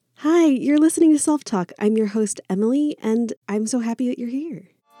Hi, you're listening to Self Talk. I'm your host, Emily, and I'm so happy that you're here.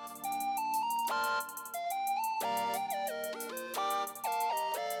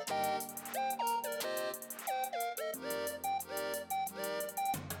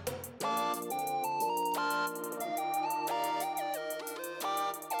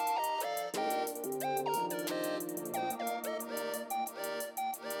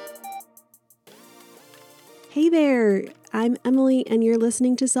 Hey there, I'm Emily, and you're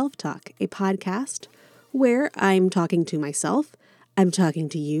listening to Self Talk, a podcast where I'm talking to myself, I'm talking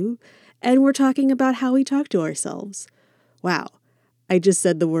to you, and we're talking about how we talk to ourselves. Wow, I just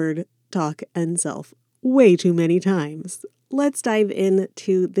said the word talk and self way too many times. Let's dive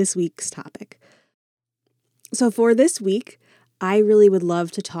into this week's topic. So, for this week, I really would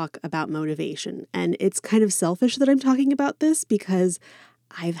love to talk about motivation, and it's kind of selfish that I'm talking about this because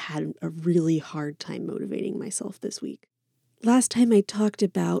I've had a really hard time motivating myself this week. Last time I talked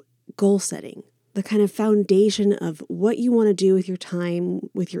about goal setting, the kind of foundation of what you want to do with your time,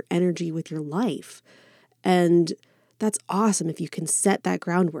 with your energy, with your life. And that's awesome if you can set that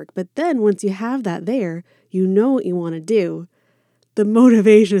groundwork. But then once you have that there, you know what you want to do. The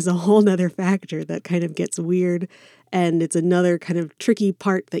motivation is a whole nother factor that kind of gets weird. And it's another kind of tricky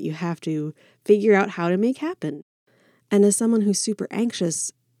part that you have to figure out how to make happen. And as someone who's super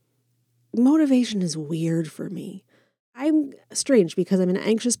anxious, motivation is weird for me. I'm strange because I'm an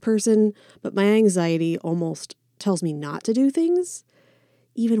anxious person, but my anxiety almost tells me not to do things.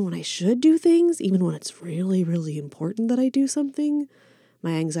 Even when I should do things, even when it's really, really important that I do something,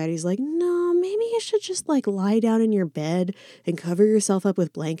 my anxiety is like, no, maybe you should just lie down in your bed and cover yourself up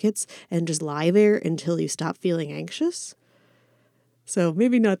with blankets and just lie there until you stop feeling anxious. So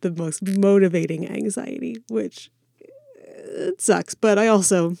maybe not the most motivating anxiety, which it sucks, but I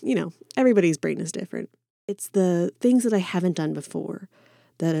also, everybody's brain is different. It's the things that I haven't done before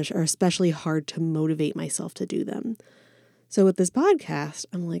that are especially hard to motivate myself to do them. So with this podcast,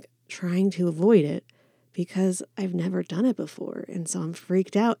 I'm trying to avoid it because I've never done it before. And so I'm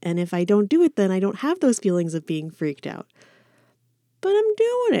freaked out. And if I don't do it, then I don't have those feelings of being freaked out. But I'm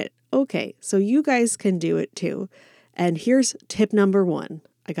doing it. Okay, so you guys can do it too. And here's tip number 1.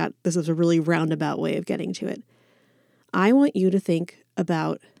 This is a really roundabout way of getting to it. I want you to think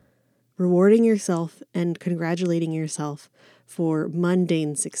about rewarding yourself and congratulating yourself for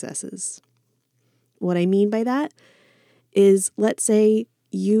mundane successes. What I mean by that is, let's say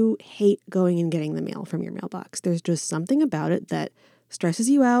you hate going and getting the mail from your mailbox. There's just something about it that stresses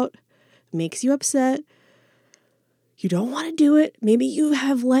you out, makes you upset. You don't want to do it. Maybe you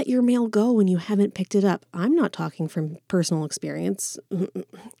have let your mail go and you haven't picked it up. I'm not talking from personal experience.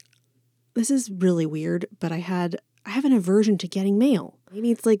 This is really weird, but I have an aversion to getting mail.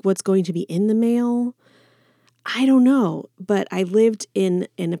 Maybe it's what's going to be in the mail. I don't know, but I lived in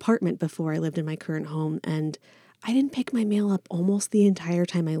an apartment before I lived in my current home, and I didn't pick my mail up almost the entire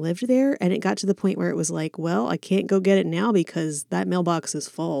time I lived there, and it got to the point where it was well, I can't go get it now because that mailbox is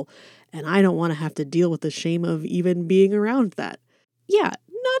full, and I don't want to have to deal with the shame of even being around that. Yeah,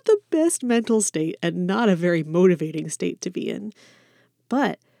 not the best mental state and not a very motivating state to be in.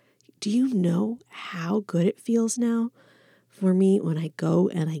 But do you know how good it feels now for me when I go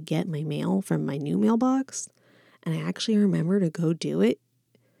and I get my mail from my new mailbox and I actually remember to go do it?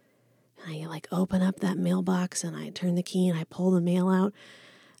 And I open up that mailbox and I turn the key and I pull the mail out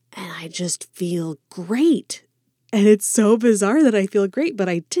and I just feel great. And it's so bizarre that I feel great, but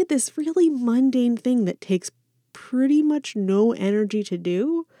I did this really mundane thing that takes pretty much no energy to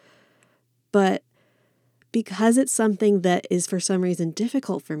do. But because it's something that is for some reason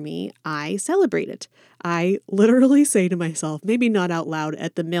difficult for me, I celebrate it. I literally say to myself, maybe not out loud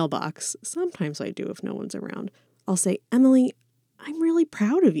at the mailbox, sometimes I do if no one's around, I'll say, Emily, I'm really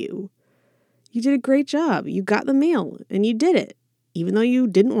proud of you. You did a great job. You got the mail and you did it. Even though you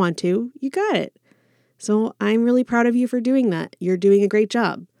didn't want to, you got it. So I'm really proud of you for doing that. You're doing a great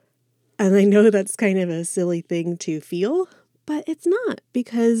job. And I know that's kind of a silly thing to feel, but it's not,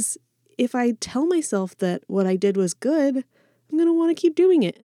 because if I tell myself that what I did was good, I'm going to want to keep doing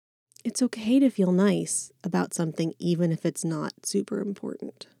it. It's okay to feel nice about something, even if it's not super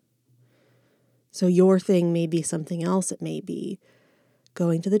important. So your thing may be something else. It may be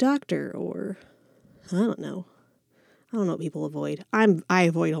going to the doctor, or I don't know what people avoid. I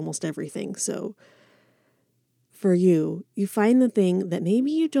avoid almost everything. So for you find the thing that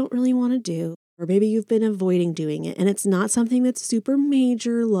maybe you don't really want to do, or maybe you've been avoiding doing it, and it's not something that's super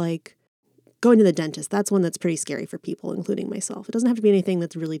major, like going to the dentist. That's one that's pretty scary for people, including myself. It doesn't have to be anything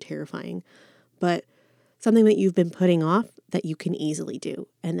that's really terrifying, but something that you've been putting off that you can easily do.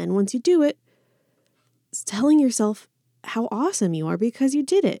 And then once you do it, telling yourself, how awesome you are because you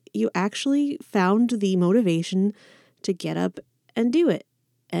did it. You actually found the motivation to get up and do it.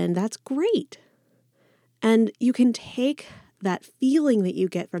 And that's great. And you can take that feeling that you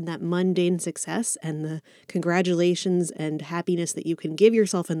get from that mundane success and the congratulations and happiness that you can give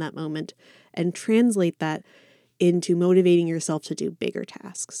yourself in that moment and translate that into motivating yourself to do bigger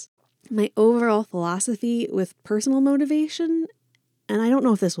tasks. My overall philosophy with personal motivation, and I don't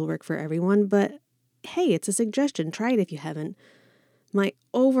know if this will work for everyone, but hey, it's a suggestion. Try it if you haven't. My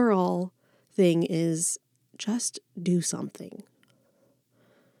overall thing is just do something.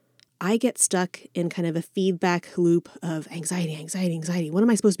 I get stuck in kind of a feedback loop of anxiety. What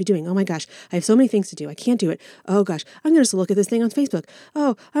am I supposed to be doing? Oh my gosh, I have so many things to do. I can't do it. Oh gosh, I'm going to look at this thing on Facebook.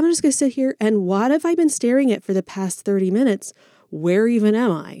 Oh, I'm just going to sit here and what have I been staring at for the past 30 minutes? Where even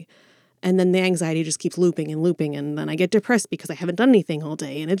am I? And then the anxiety just keeps looping, and then I get depressed because I haven't done anything all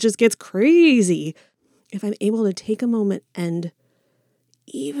day, and it just gets crazy. If I'm able to take a moment and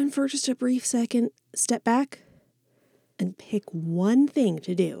even for just a brief second, step back and pick one thing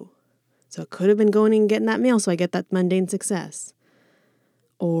to do. So it could have been going and getting that mail so I get that mundane success.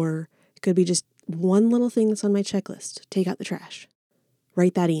 Or it could be just one little thing that's on my checklist. Take out the trash.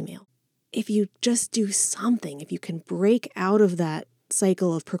 Write that email. If you just do something, if you can break out of that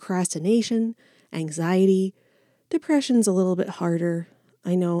cycle of procrastination, anxiety, depression's a little bit harder.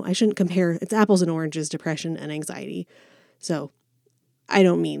 I know I shouldn't compare. It's apples and oranges, depression and anxiety. So I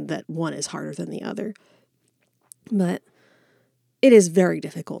don't mean that one is harder than the other. But it is very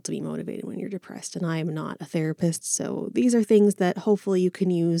difficult to be motivated when you're depressed, and I am not a therapist, so these are things that hopefully you can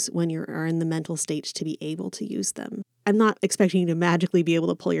use when you are in the mental state to be able to use them. I'm not expecting you to magically be able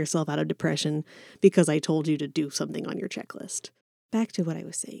to pull yourself out of depression because I told you to do something on your checklist. Back to what I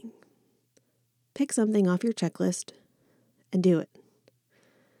was saying. Pick something off your checklist and do it.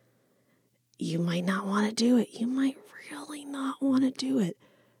 You might not want to do it. You might really not want to do it,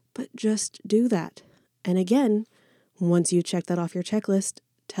 but just do that. And again, once you check that off your checklist,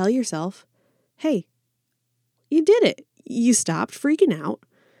 tell yourself, hey, you did it. You stopped freaking out.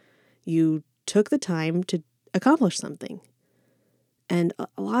 You took the time to accomplish something. And a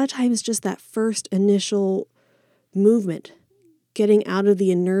lot of times just that first initial movement, getting out of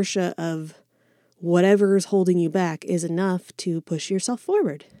the inertia of whatever is holding you back is enough to push yourself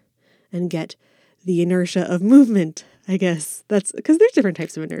forward and get the inertia of movement, I guess. That's because there's different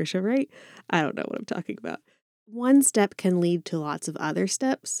types of inertia, right? I don't know what I'm talking about. One step can lead to lots of other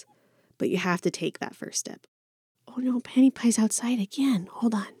steps, but you have to take that first step. Oh no, Penny Pie's outside again.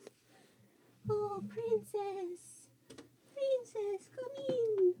 Hold on. Oh, Princess, come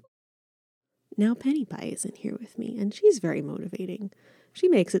in. Now Penny Pie isn't here with me, and she's very motivating. She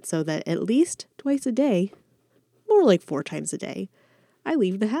makes it so that at least twice a day, more like 4 times a day, I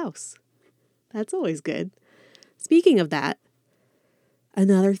leave the house. That's always good. Speaking of that,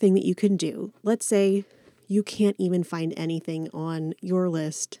 another thing that you can do, let's say you can't even find anything on your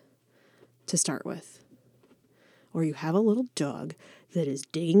list to start with. Or you have a little dog that is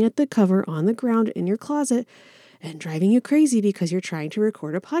digging at the cover on the ground in your closet and driving you crazy because you're trying to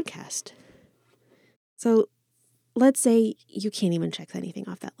record a podcast. So let's say you can't even check anything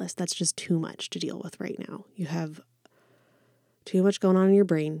off that list. That's just too much to deal with right now. You have too much going on in your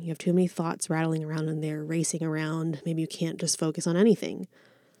brain. You have too many thoughts rattling around in there, racing around. Maybe you can't just focus on anything.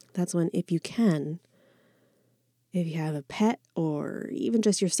 That's when, if you have a pet or even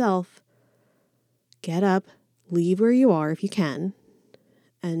just yourself, get up, leave where you are if you can,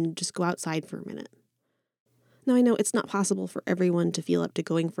 and just go outside for a minute. Now, I know it's not possible for everyone to feel up to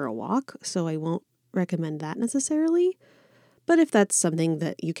going for a walk, so I won't recommend that necessarily. But if that's something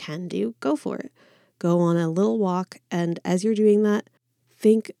that you can do, go for it. Go on a little walk, and as you're doing that,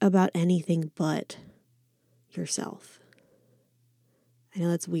 think about anything but yourself. I know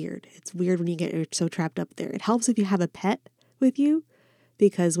that's weird. It's weird when you get so trapped up there. It helps if you have a pet with you,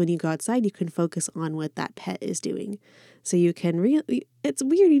 because when you go outside, you can focus on what that pet is doing. So you can it's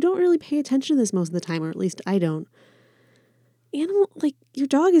weird. You don't really pay attention to this most of the time, or at least I don't. Like your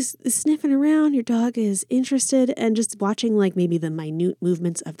dog is sniffing around, your dog is interested, and just watching like maybe the minute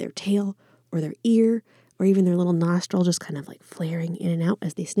movements of their tail or their ear or even their little nostril just kind of like flaring in and out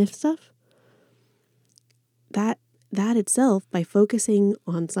as they sniff stuff. That itself, by focusing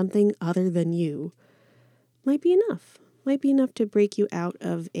on something other than you, might be enough. Might be enough to break you out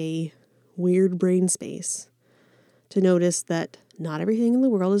of a weird brain space. To notice that not everything in the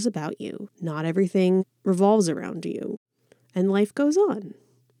world is about you. Not everything revolves around you. And life goes on.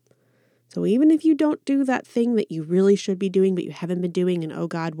 So even if you don't do that thing that you really should be doing, but you haven't been doing, and oh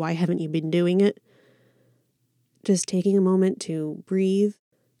God, why haven't you been doing it? Just taking a moment to breathe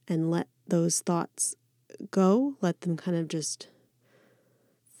and let those thoughts go, let them kind of just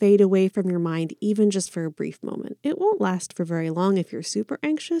fade away from your mind, even just for a brief moment. It won't last for very long if you're super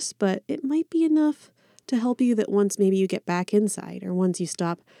anxious, but it might be enough to help you that once maybe you get back inside, or once you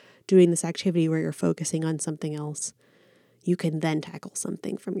stop doing this activity where you're focusing on something else, you can then tackle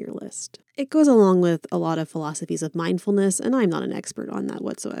something from your list. It goes along with a lot of philosophies of mindfulness, and I'm not an expert on that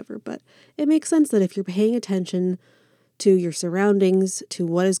whatsoever, but it makes sense that if you're paying attention to your surroundings, to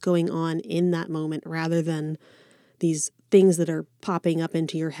what is going on in that moment, rather than these things that are popping up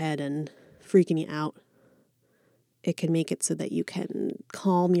into your head and freaking you out, it can make it so that you can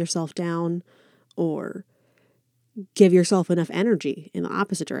calm yourself down or give yourself enough energy in the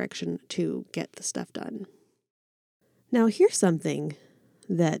opposite direction to get the stuff done. Now, here's something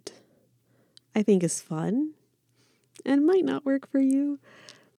that I think is fun and might not work for you,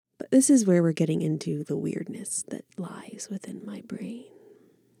 but this is where we're getting into the weirdness that lies within my brain.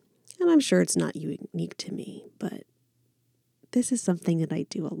 And I'm sure it's not unique to me, but this is something that I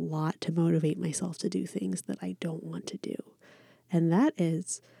do a lot to motivate myself to do things that I don't want to do. And that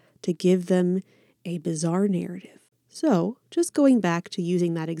is to give them a bizarre narrative. So just going back to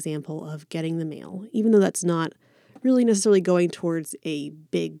using that example of getting the mail, even though that's not really necessarily going towards a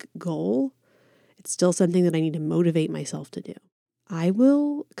big goal, it's still something that I need to motivate myself to do. I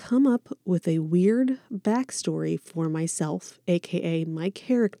will come up with a weird backstory for myself, aka my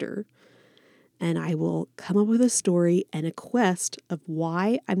character, and I will come up with a story and a quest of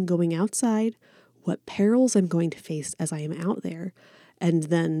why I'm going outside, what perils I'm going to face as I am out there, and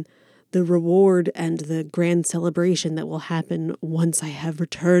then the reward and the grand celebration that will happen once I have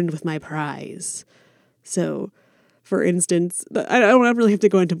returned with my prize. So, for instance, I don't really have to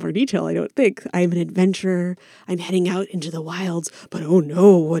go into more detail, I don't think. I'm an adventurer. I'm heading out into the wilds, but oh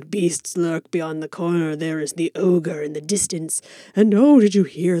no, what beasts lurk beyond the corner? There is the ogre in the distance. And oh, did you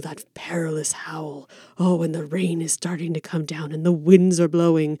hear that perilous howl? Oh, and the rain is starting to come down and the winds are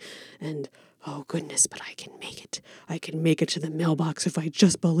blowing. And oh goodness, but I can make it. I can make it to the mailbox if I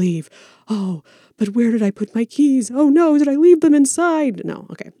just believe. Oh, but where did I put my keys? Oh no, did I leave them inside? No,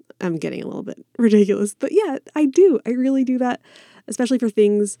 okay. I'm getting a little bit ridiculous, but yeah, I do. I really do that, especially for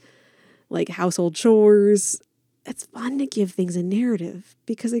things like household chores. It's fun to give things a narrative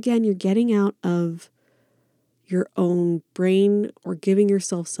because, again, you're getting out of your own brain or giving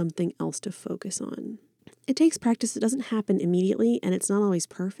yourself something else to focus on. It takes practice. It doesn't happen immediately, and it's not always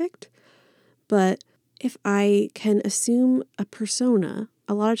perfect, but if I can assume a persona,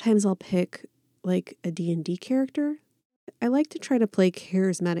 a lot of times I'll pick like a D&D character. I like to try to play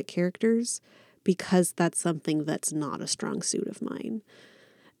charismatic characters because that's something that's not a strong suit of mine.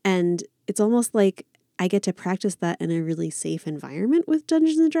 And it's almost like I get to practice that in a really safe environment with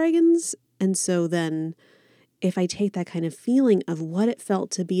Dungeons and Dragons. And so then if I take that kind of feeling of what it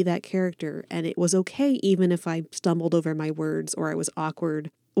felt to be that character, and it was okay even if I stumbled over my words or I was awkward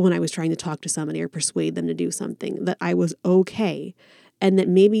when I was trying to talk to somebody or persuade them to do something, that I was okay. And that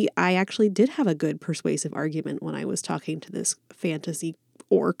maybe I actually did have a good persuasive argument when I was talking to this fantasy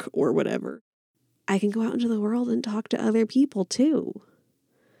orc or whatever. I can go out into the world and talk to other people too.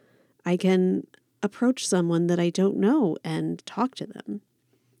 I can approach someone that I don't know and talk to them.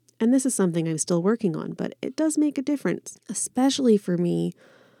 And this is something I'm still working on, but it does make a difference, especially for me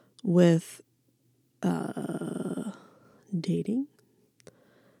with dating.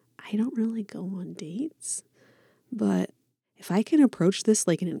 I don't really go on dates, but if I can approach this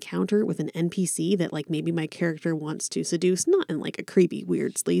like an encounter with an NPC that like maybe my character wants to seduce, not in like a creepy,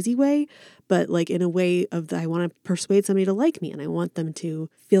 weird, sleazy way, but like in a way of that I want to persuade somebody to like me and I want them to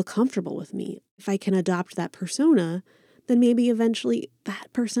feel comfortable with me. If I can adopt that persona, then maybe eventually that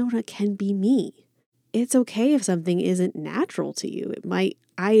persona can be me. It's okay if something isn't natural to you.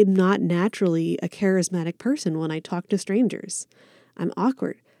 I am not naturally a charismatic person when I talk to strangers. I'm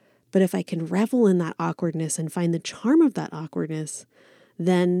awkward. But if I can revel in that awkwardness and find the charm of that awkwardness,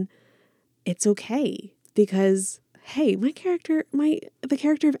 then it's okay. Because, hey, the character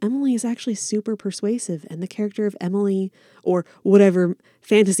of Emily is actually super persuasive. And the character of Emily, or whatever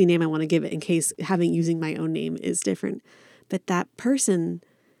fantasy name I want to give it in case using my own name is different. But that person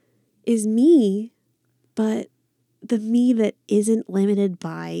is me, but the me that isn't limited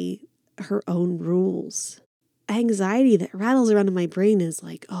by her own rules. Anxiety that rattles around in my brain is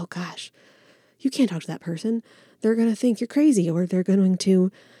like, oh gosh, you can't talk to that person. They're going to think you're crazy, or they're going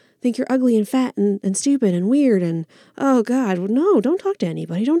to think you're ugly and fat and stupid and weird. And oh God, no, don't talk to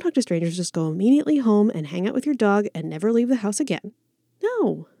anybody. Don't talk to strangers. Just go immediately home and hang out with your dog and never leave the house again.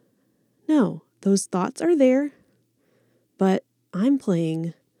 No, those thoughts are there, but I'm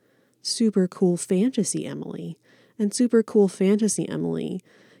playing super cool fantasy Emily, and super cool fantasy Emily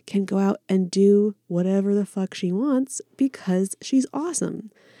can go out and do whatever the fuck she wants because she's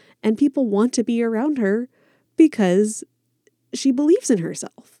awesome. And people want to be around her because she believes in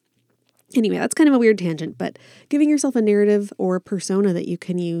herself. Anyway, that's kind of a weird tangent, but giving yourself a narrative or a persona that you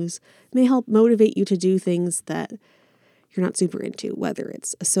can use may help motivate you to do things that you're not super into, whether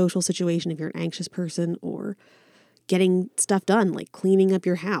it's a social situation if you're an anxious person or getting stuff done like cleaning up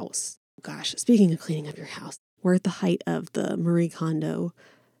your house. Gosh, speaking of cleaning up your house, we're at the height of the Marie Kondo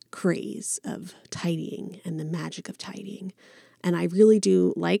craze of tidying and the magic of tidying. And I really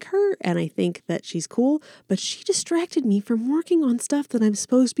do like her, and I think that she's cool, but she distracted me from working on stuff that I'm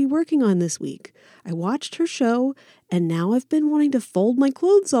supposed to be working on this week. I watched her show, and now I've been wanting to fold my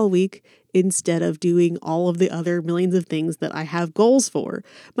clothes all week instead of doing all of the other millions of things that I have goals for.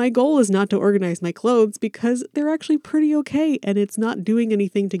 My goal is not to organize my clothes because they're actually pretty okay, and it's not doing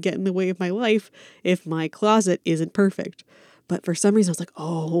anything to get in the way of my life if my closet isn't perfect. But for some reason, I was like,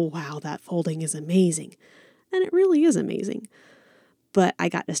 oh, wow, that folding is amazing. And it really is amazing. But I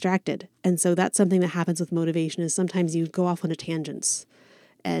got distracted. And so that's something that happens with motivation is sometimes you go off on a tangents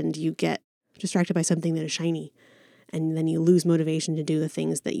and you get distracted by something that is shiny. And then you lose motivation to do the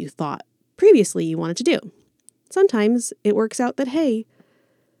things that you thought previously you wanted to do. Sometimes it works out that, hey,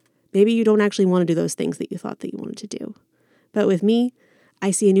 maybe you don't actually want to do those things that you thought that you wanted to do. But with me,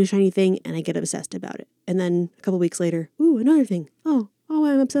 I see a new shiny thing and I get obsessed about it. And then a couple weeks later, ooh, another thing. Oh,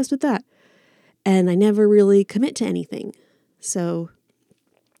 I'm obsessed with that. And I never really commit to anything. So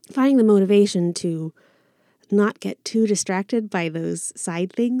finding the motivation to not get too distracted by those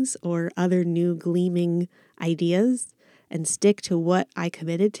side things or other new gleaming ideas and stick to what I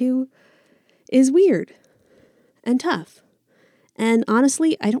committed to is weird and tough. And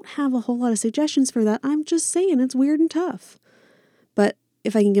honestly, I don't have a whole lot of suggestions for that. I'm just saying it's weird and tough. But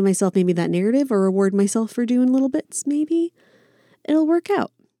if I can give myself maybe that narrative or reward myself for doing little bits, maybe it'll work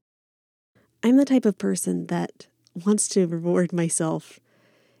out. I'm the type of person that wants to reward myself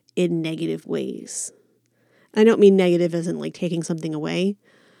in negative ways. I don't mean negative as in like taking something away.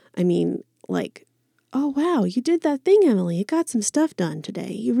 I mean like, oh wow, you did that thing, Emily. You got some stuff done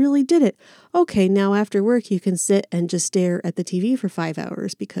today. You really did it. Okay, now after work you can sit and just stare at the TV for 5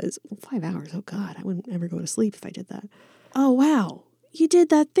 hours because 5 hours, oh God, I wouldn't ever go to sleep if I did that. Oh wow, you did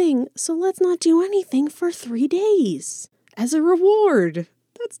that thing, so let's not do anything for 3 days as a reward.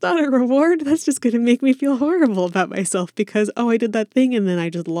 That's not a reward. That's just going to make me feel horrible about myself because, I did that thing and then I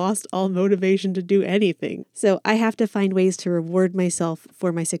just lost all motivation to do anything. So I have to find ways to reward myself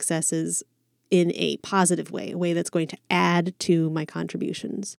for my successes in a positive way, a way that's going to add to my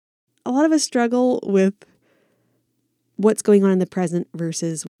contributions. A lot of us struggle with what's going on in the present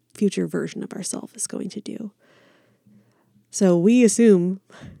versus future version of ourselves is going to do. So we assume,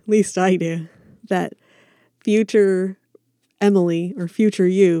 at least I do, that future Emily or future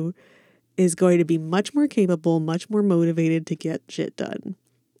you is going to be much more capable, much more motivated to get shit done.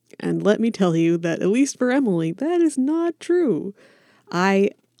 And let me tell you that at least for Emily, that is not true.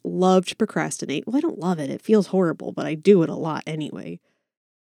 I love to procrastinate. Well, I don't love it. It feels horrible, but I do it a lot anyway.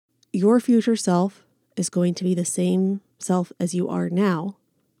 Your future self is going to be the same self as you are now,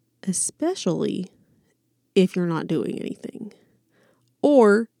 especially if you're not doing anything.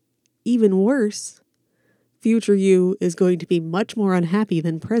 Or even worse, future you is going to be much more unhappy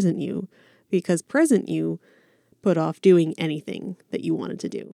than present you because present you put off doing anything that you wanted to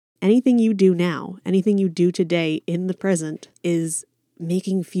do. Anything you do now, anything you do today in the present is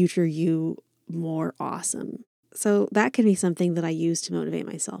making future you more awesome. So that can be something that I use to motivate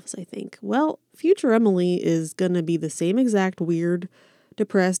myself as I think, well, future Emily is going to be the same exact weird,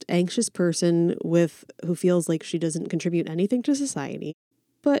 depressed, anxious person who feels like she doesn't contribute anything to society.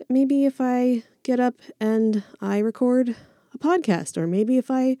 But maybe if I get up and I record a podcast, or maybe if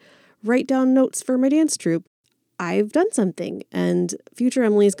I write down notes for my dance troupe, I've done something. And future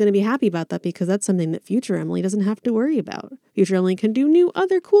Emily is going to be happy about that because that's something that future Emily doesn't have to worry about. Future Emily can do new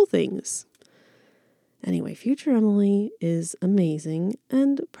other cool things. Anyway, future Emily is amazing,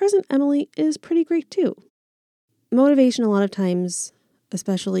 and present Emily is pretty great too. Motivation, a lot of times,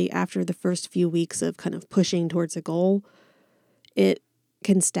 especially after the first few weeks of kind of pushing towards a goal, it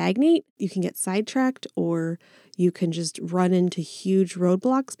can stagnate, you can get sidetracked, or you can just run into huge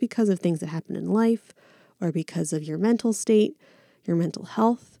roadblocks because of things that happen in life or because of your mental state, your mental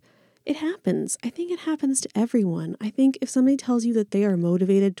health. It happens. I think it happens to everyone. I think if somebody tells you that they are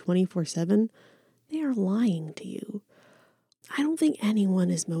motivated 24/7, they are lying to you. I don't think anyone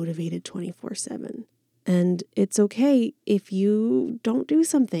is motivated 24/7. And it's okay if you don't do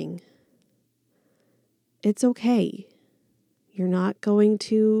something. It's okay. You're not going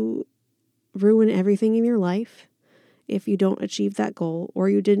to ruin everything in your life. if you don't achieve that goal or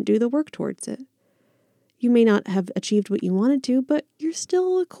you didn't do the work towards it. You may not have achieved what you wanted to, but you're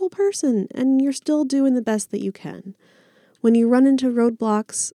still a cool person and you're still doing the best that you can. When you run into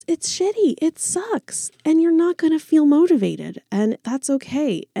roadblocks, it's shitty, it sucks, and you're not going to feel motivated, and that's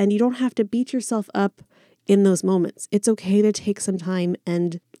okay. And you don't have to beat yourself up in those moments. It's okay to take some time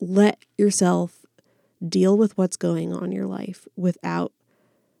and let yourself deal with what's going on in your life without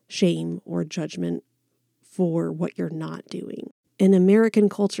shame or judgment for what you're not doing. In American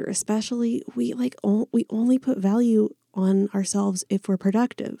culture especially, we only put value on ourselves if we're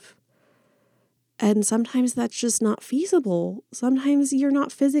productive. And sometimes that's just not feasible. Sometimes you're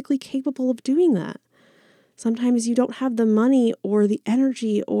not physically capable of doing that. Sometimes you don't have the money or the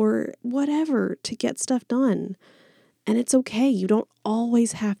energy or whatever to get stuff done. And it's okay. You don't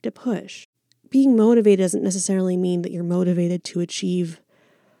always have to push. Being motivated doesn't necessarily mean that you're motivated to achieve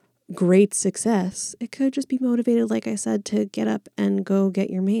great success. It could just be motivated, like I said, to get up and go get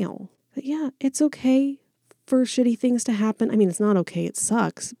your mail. But yeah, it's okay for shitty things to happen. I mean, it's not okay. It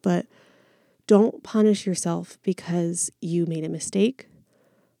sucks, but don't punish yourself because you made a mistake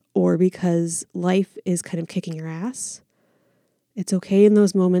or because life is kind of kicking your ass. It's okay in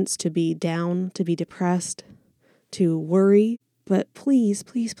those moments to be down, to be depressed, to worry, but please,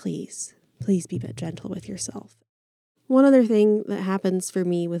 please, please, please be gentle with yourself. One other thing that happens for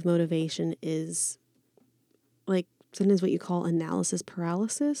me with motivation is sometimes what you call analysis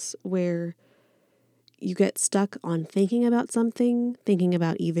paralysis, where you get stuck on thinking about something, thinking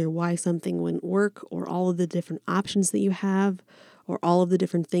about either why something wouldn't work or all of the different options that you have or all of the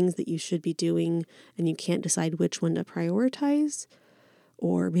different things that you should be doing and you can't decide which one to prioritize.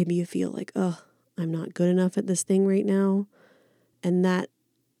 Or maybe you feel like, I'm not good enough at this thing right now. And that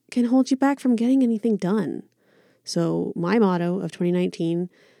can hold you back from getting anything done. So my motto of 2019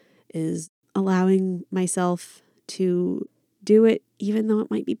 is allowing myself to do it even though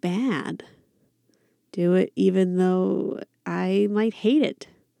it might be bad. Do it even though I might hate it.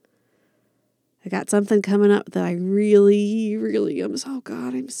 I got something coming up that I really, really I'm so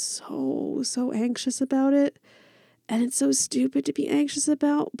anxious about it. And it's so stupid to be anxious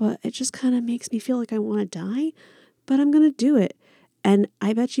about, but it just kind of makes me feel like I want to die. But I'm going to do it. And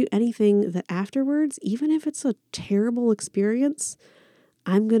I bet you anything that afterwards, even if it's a terrible experience,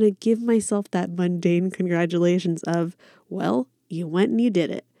 I'm going to give myself that mundane congratulations of, well, you went and you did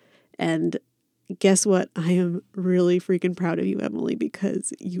it. And guess what? I am really freaking proud of you, Emily,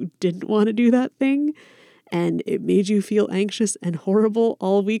 because you didn't want to do that thing and it made you feel anxious and horrible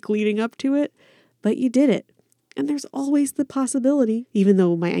all week leading up to it, but you did it. And there's always the possibility, even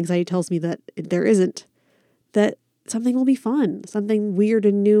though my anxiety tells me that there isn't, that something will be fun, something weird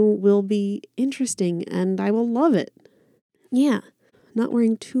and new will be interesting, and I will love it. Yeah, not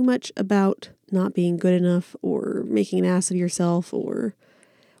worrying too much about not being good enough or making an ass of yourself or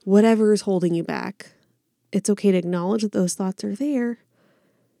whatever is holding you back. It's okay to acknowledge that those thoughts are there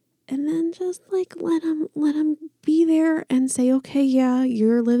and then just let them be there and say, okay, yeah,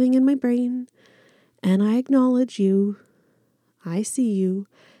 you're living in my brain and I acknowledge you. I see you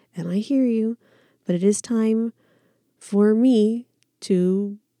and I hear you, but it is time for me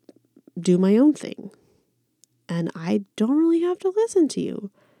to do my own thing. And I don't really have to listen to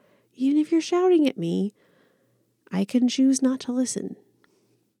you. Even if you're shouting at me, I can choose not to listen.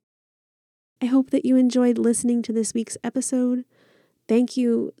 I hope that you enjoyed listening to this week's episode. Thank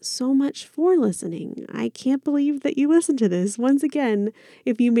you so much for listening. I can't believe that you listened to this. Once again,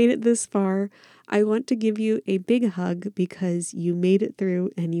 if you made it this far, I want to give you a big hug because you made it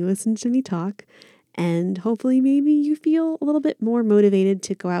through and you listened to me talk. And hopefully maybe you feel a little bit more motivated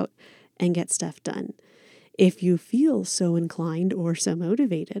to go out and get stuff done. If you feel so inclined or so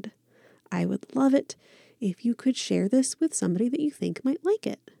motivated, I would love it if you could share this with somebody that you think might like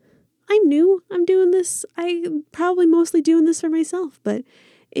it. I'm new. I'm doing this. I'm probably mostly doing this for myself, but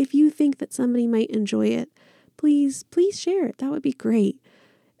if you think that somebody might enjoy it, please share it. That would be great.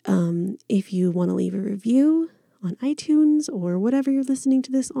 If you want to leave a review on iTunes or whatever you're listening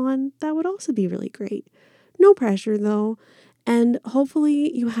to this on, that would also be really great. No pressure though. And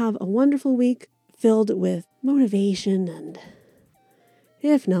hopefully you have a wonderful week filled with motivation. And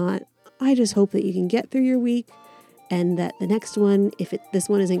if not, I just hope that you can get through your week and that the next one, this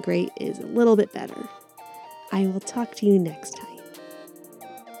one isn't great, is a little bit better. I will talk to you next time.